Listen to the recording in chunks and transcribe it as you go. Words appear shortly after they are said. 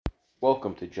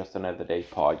Welcome to Just Another Day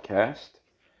podcast.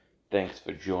 Thanks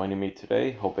for joining me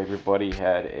today. Hope everybody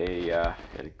had a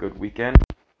good weekend.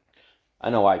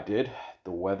 I know I did.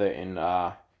 The weather in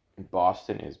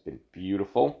Boston has been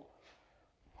beautiful.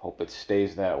 Hope it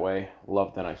stays that way.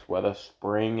 Love the nice weather.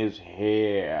 Spring is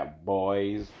here,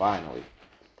 boys. Finally.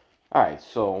 All right.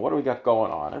 So what do we got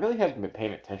going on? I really haven't been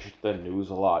paying attention to the news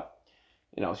a lot.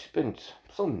 It's been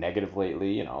so negative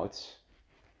lately. I don't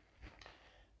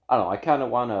know. I kind of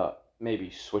want to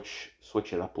maybe switch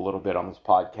it up a little bit on this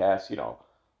podcast.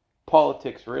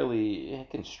 Politics really it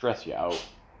can stress you out.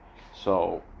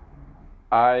 So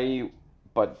I,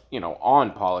 but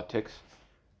on politics,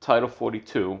 Title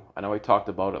 42. I know I talked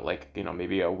about it like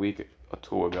maybe a week or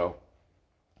two ago.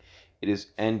 It is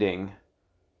ending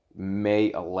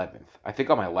May 11th. I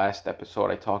think on my last episode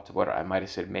I talked about it. I might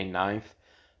have said May 9th,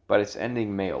 but it's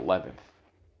ending May 11th.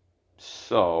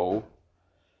 So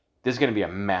there's going to be a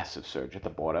massive surge at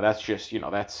the border. That's just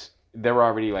that's they're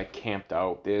already like camped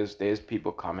out. There's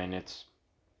people coming.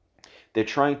 They're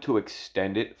trying to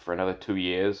extend it for another 2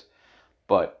 years,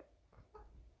 but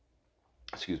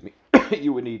excuse me,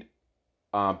 you would need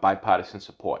bipartisan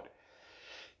support.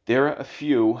 There are a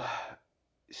few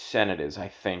senators, I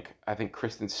think. I think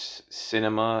Kristen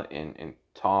Sinema and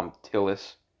Tom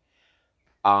Tillis.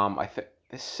 I think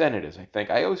the senators. I think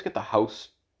I always get the House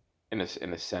in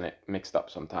the Senate mixed up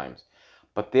sometimes,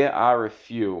 but there are a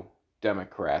few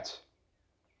Democrats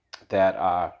that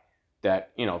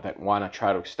want to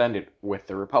try to extend it with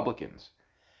the Republicans.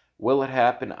 Will it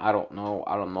happen? I don't know.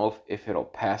 I don't know if it'll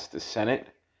pass the Senate.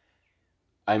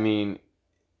 I mean,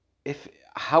 if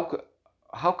how could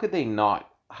how could they not?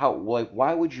 How like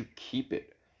why would you keep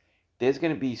it? There's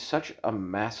going to be such a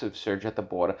massive surge at the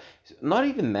border. Not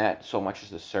even that so much as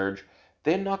the surge.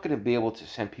 They're not going to be able to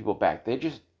send people back. They're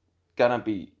just gonna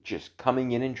be just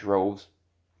coming in droves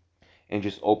and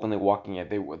just openly walking in.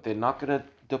 They're not gonna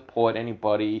deport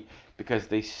anybody because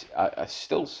they are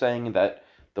still saying that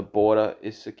the border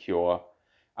is secure.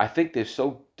 I think they're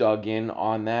so dug in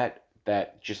on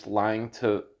that just lying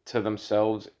to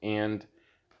themselves and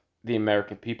the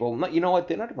American people. You know what?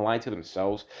 They're not even lying to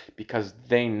themselves because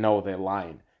they know they're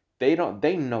lying. They don't.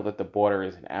 They know that the border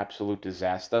is an absolute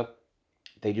disaster.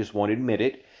 They just won't admit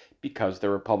it because the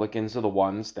Republicans are the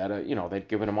ones that are they've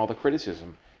given them all the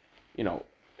criticism. You know,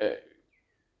 uh,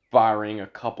 barring a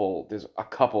couple, there's a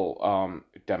couple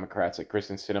Democrats like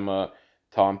Kristen Sinema,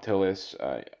 Tom Tillis,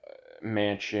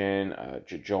 Manchin,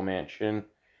 Joe Manchin.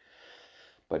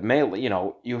 But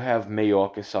you have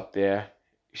Mayorkas up there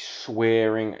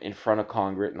swearing in front of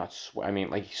Congress, not I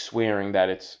mean like swearing that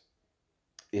it's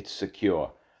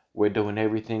secure. We're doing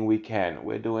everything we can.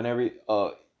 We're doing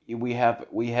we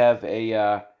have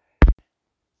a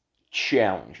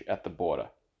challenge at the border.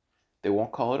 They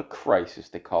won't call it a crisis.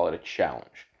 They call it a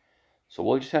challenge. So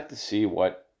we'll just have to see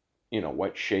what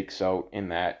shakes out in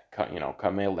that,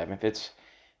 come May 11th.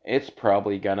 It's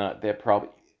probably gonna, they're probably,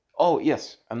 oh,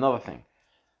 yes, another thing.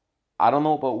 I don't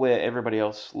know about where everybody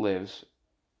else lives.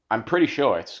 I'm pretty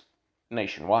sure it's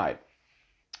nationwide.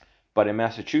 But in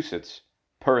Massachusetts,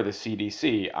 per the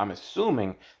CDC, I'm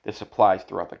assuming this applies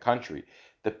throughout the country.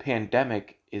 The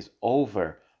pandemic is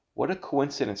over. What a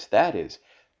coincidence that is,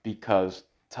 because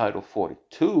Title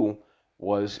 42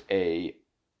 was a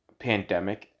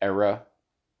pandemic era,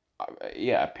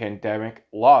 yeah, a pandemic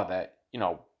law that,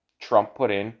 Trump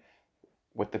put in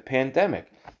with the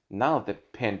pandemic. Now the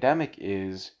pandemic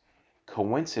is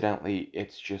coincidentally,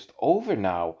 it's just over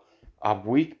now, a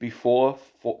week before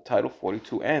Title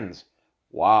 42 ends.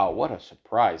 Wow, what a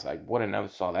surprise. I would have never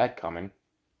saw that coming.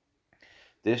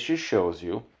 This just shows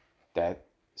you that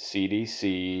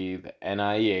CDC, the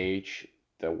NIH,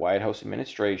 the White House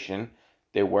administration,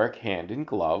 they work hand in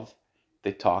glove.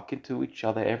 They're talking to each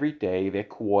other every day. They're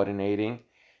coordinating.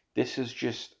 This is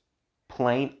just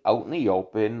plain out in the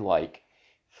open, like,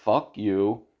 fuck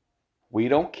you. We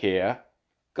don't care.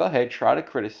 Go ahead, try to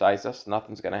criticize us.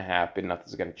 Nothing's going to happen.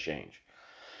 Nothing's going to change.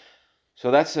 So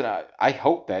that's an. I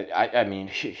hope that. I mean,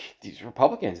 these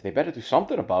Republicans, they better do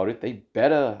something about it. They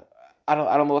better. I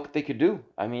don't know what they could do.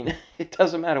 I mean, it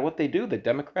doesn't matter what they do. The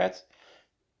Democrats,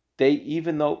 they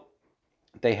even though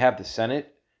they have the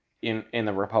Senate in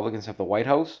the Republicans have the White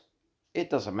House, it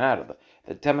doesn't matter.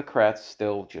 The Democrats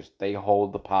still just they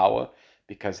hold the power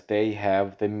because they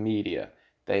have the media.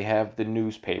 They have the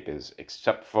newspapers,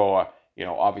 except for,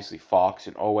 obviously Fox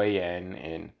and OAN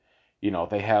and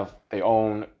they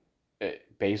own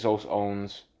Bezos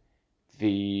owns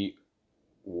the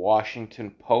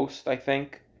Washington Post, I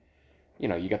think.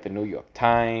 You got the New York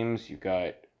Times, you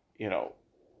got, you know,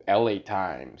 LA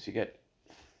Times, you get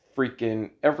freaking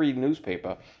every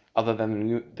newspaper other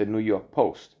than the New York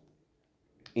Post.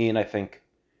 And I think,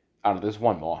 I don't know, there's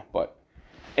one more, but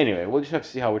anyway, we'll just have to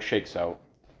see how it shakes out.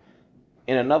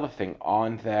 And another thing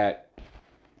on that,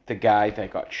 the guy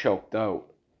that got choked out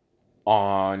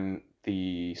on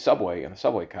the subway in the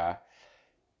subway car,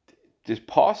 there's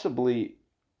possibly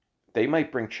they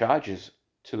might bring charges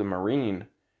to the Marine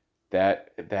that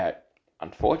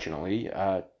unfortunately,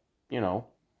 you know,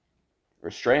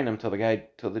 restrained him till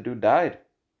the dude died.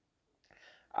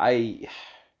 I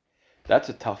That's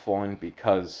a tough one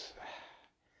because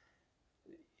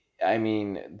I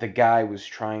mean the guy was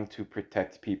trying to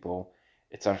protect people.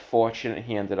 It's unfortunate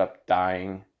he ended up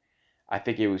dying. I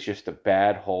think it was just a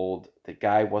bad hold. The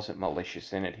guy wasn't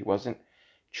malicious in it. He wasn't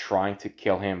trying to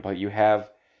kill him, but you have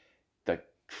the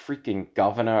freaking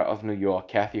governor of New York,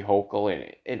 Kathy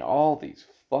Hochul, and all these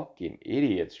fucking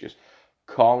idiots just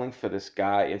calling for this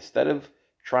guy instead of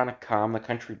trying to calm the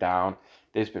country down.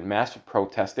 There's been massive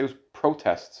protests. There was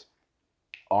protests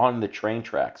on the train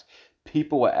tracks.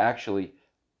 People were actually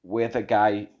where the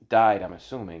guy died, I'm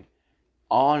assuming,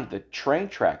 on the train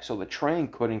track so the train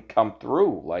couldn't come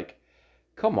through. Like,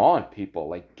 come on, people.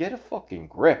 Like, get a fucking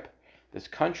grip. This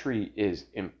country is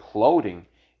imploding,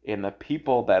 and the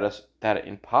people that are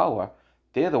in power,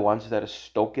 they're the ones that are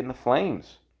stoking the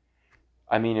flames.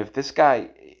 I mean, if this guy,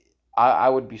 I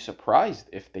would be surprised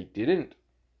if they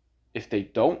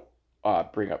don't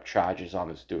bring up charges on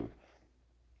this dude.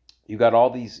 You got all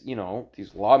these,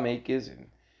 these lawmakers and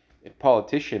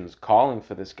politicians calling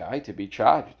for this guy to be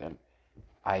charged, and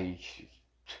I,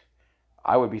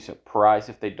 I would be surprised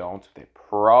if they don't. They're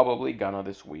probably gonna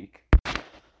this week.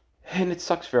 And it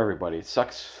sucks for everybody. It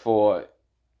sucks for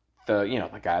the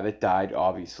guy that died,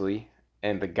 obviously,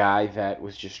 and the guy that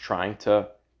was just trying to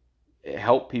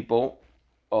help people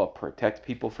or protect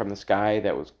people from this guy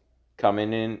that was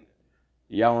coming in,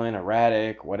 yelling,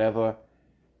 erratic, whatever.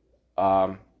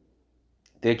 Um,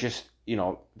 they're just,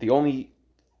 the only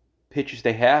pictures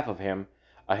they have of him,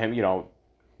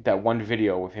 that one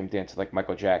video of him dancing like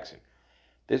Michael Jackson.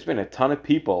 There's been a ton of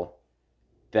people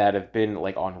that have been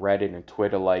like on Reddit and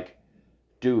Twitter, like,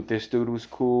 dude, this dude was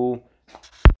cool.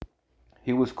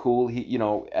 He was cool.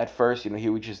 At first, he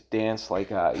would just dance like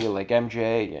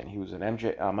MJ, and he was an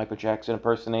MJ, Michael Jackson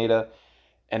impersonator.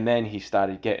 And then he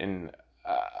started getting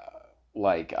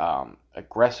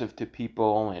aggressive to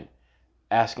people and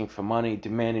asking for money,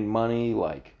 demanding money.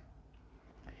 Like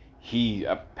he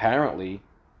apparently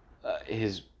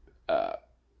has uh,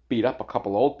 beat up a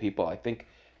couple old people. I think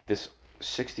this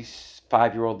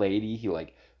 65-year-old lady, he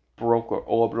like broke her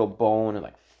orbital bone and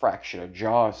like fractured her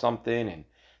jaw or something. And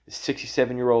the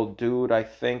 67-year-old dude, I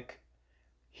think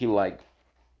he like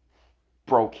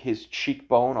broke his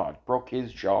cheekbone or broke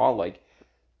his jaw. Like,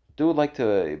 dude like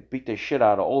to beat the shit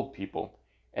out of old people.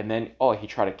 And then, oh, he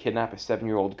tried to kidnap a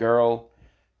 7-year-old girl.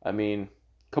 I mean,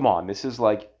 come on, this is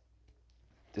like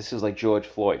George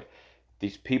Floyd.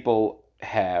 These people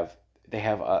have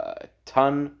a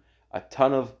ton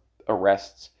of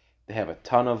arrests. They have a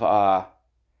ton of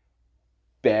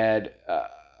bad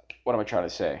what am I trying to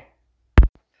say?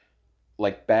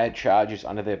 Like bad charges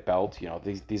under their belt.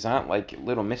 These aren't like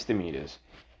little misdemeanors.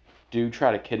 Dude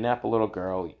tried to kidnap a little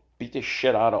girl, beat the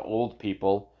shit out of old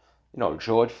people.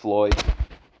 George Floyd,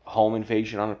 home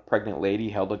invasion on a pregnant lady,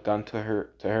 held a gun to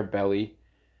her belly.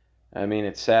 I mean,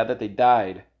 it's sad that they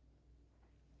died.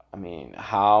 I mean,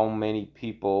 how many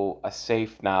people are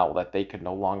safe now that they could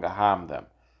no longer harm them?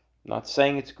 I'm not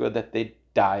saying it's good that they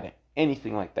died or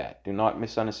anything like that. Do not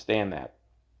misunderstand that.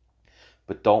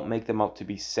 But don't make them out to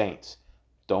be saints.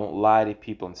 Don't lie to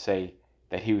people and say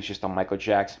that he was just a Michael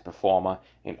Jackson performer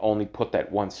and only put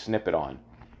that one snippet on.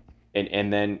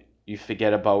 And then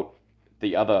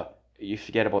the other you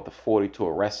forget about the 42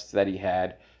 arrests that he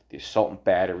had, the assault and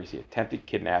batteries, the attempted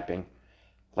kidnapping.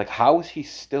 Like, how is he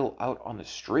still out on the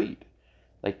street?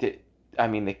 Like, I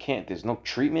mean, they can't. There's no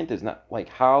treatment. There's not like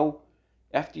how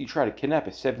after you try to kidnap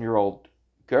a 7-year-old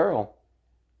girl.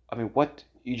 I mean, what?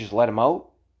 You just let him out?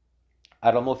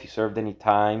 I don't know if he served any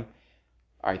time.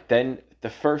 All right, then the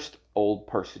first old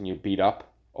person you beat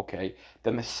up, okay.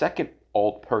 Then the second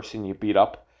old person you beat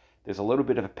up. There's a little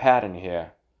bit of a pattern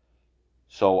here.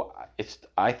 So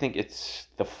I think it's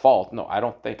the fault. No, I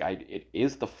don't think it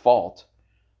is the fault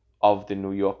of the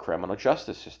New York criminal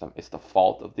justice system. It's the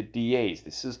fault of the DAs.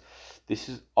 These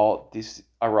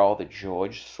are all the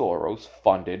George Soros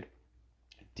funded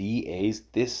DAs.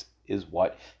 This is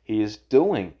what he is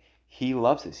doing. He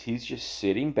loves this. He's just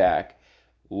sitting back,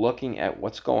 looking at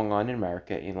what's going on in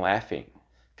America and laughing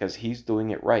because he's doing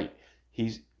it right.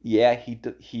 He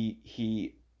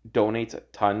donates a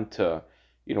ton to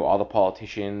all the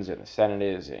politicians and the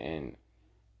senators and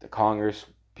the Congress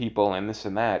people and this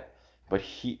and that. but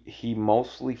he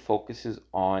mostly focuses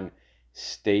on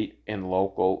state and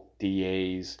local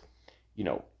DAs,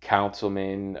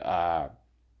 councilmen,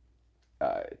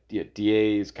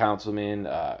 DAs, councilmen,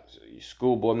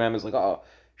 school board members, like, oh,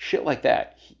 shit like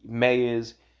that.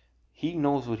 Mayors, he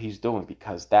knows what he's doing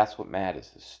because that's what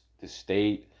matters. The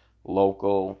state,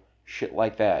 local, shit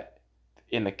like that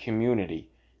in the community.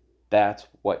 That's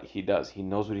what he does. He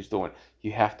knows what he's doing.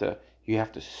 You have to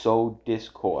sow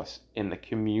discourse in the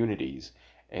communities,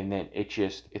 and then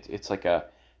it's like a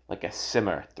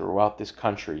simmer throughout this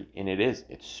country, and it's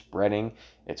spreading.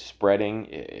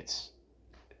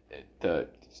 The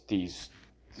these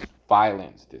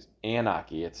violence, this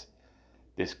anarchy.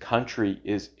 This country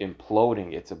is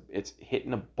imploding. It's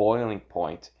hitting a boiling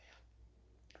point,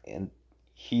 and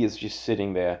he is just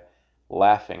sitting there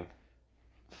laughing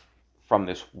from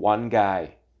this one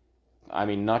guy. I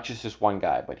mean, not just this one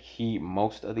guy, but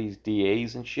most of these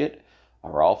DAs and shit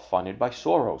are all funded by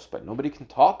Soros, but nobody can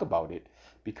talk about it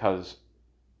because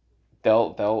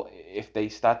they'll if they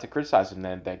start to criticize him,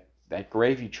 then that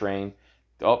gravy train,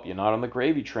 oh, you're not on the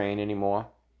gravy train anymore.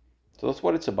 So that's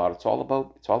what it's about. It's all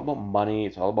about money.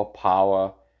 It's all about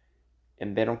power,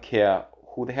 and they don't care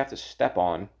who they have to step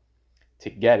on to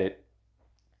get it.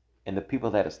 And the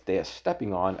people they're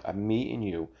stepping on are me and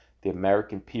you, the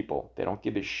American people. They don't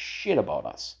give a shit about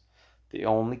us. They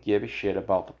only give a shit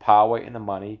about the power and the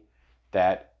money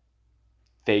that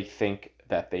they think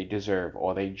that they deserve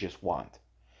or they just want.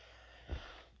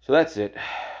 So that's it.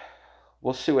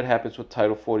 We'll see what happens with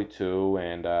Title 42.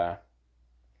 And oh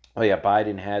yeah,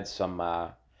 Biden had some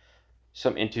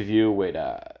interview with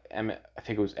I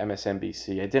think it was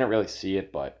MSNBC. I didn't really see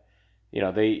it, but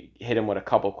they hit him with a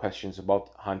couple questions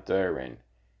about Hunter, and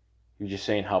he was just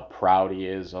saying how proud he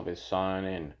is of his son,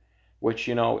 and which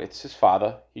it's his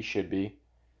father. He should be,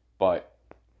 but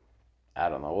I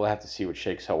don't know. We'll have to see what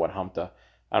shakes out with Hunter.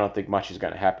 I don't think much is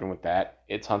going to happen with that.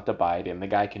 It's Hunter Biden. The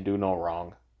guy can do no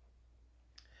wrong.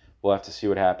 We'll have to see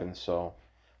what happens. So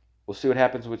we'll see what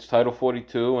happens with Title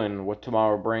 42 and what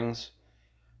tomorrow brings.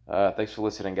 Thanks for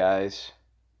listening, guys.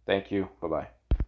 Thank you. Bye bye.